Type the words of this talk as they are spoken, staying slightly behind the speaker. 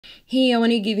Hey, I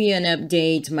want to give you an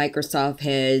update. Microsoft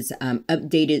has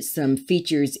updated some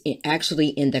features actually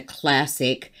in the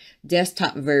classic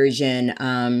desktop version,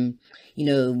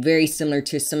 very similar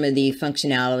to some of the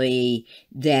functionality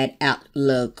that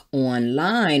Outlook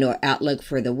Online or Outlook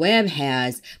for the web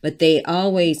has, but they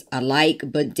always alike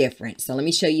but different. So let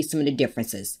me show you some of the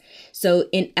differences. So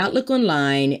in Outlook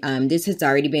Online, this has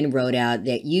already been rolled out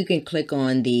that you can click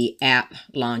on the app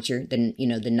launcher, the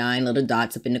 9 little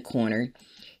dots up in the corner.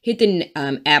 Hit the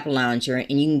app launcher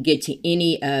and you can get to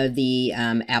any of the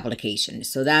applications.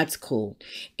 So that's cool.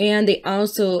 And they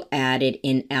also added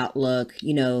in Outlook,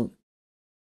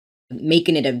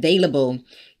 making it available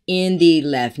in the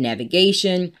left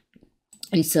navigation.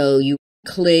 And so you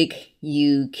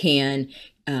can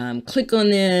click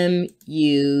on them.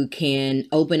 You can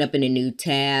open up in a new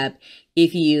tab.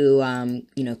 If you,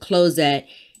 close that,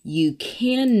 you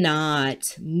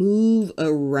cannot move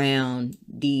around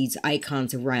these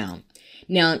icons around.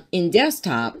 Now in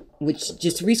desktop, which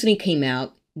just recently came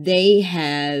out, they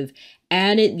have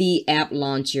added the app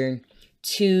launcher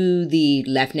to the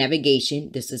left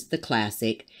navigation. This is the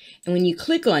classic. And when you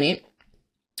click on it,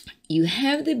 you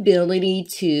have the ability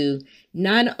to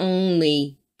not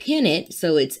only pin it,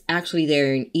 so it's actually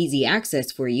there in easy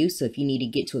access for you. So if you need to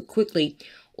get to it quickly,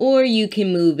 or you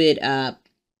can move it up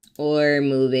or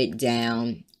move it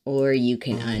down, or you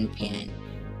can unpin.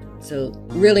 So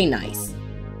really nice.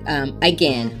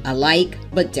 Again, alike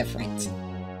but different.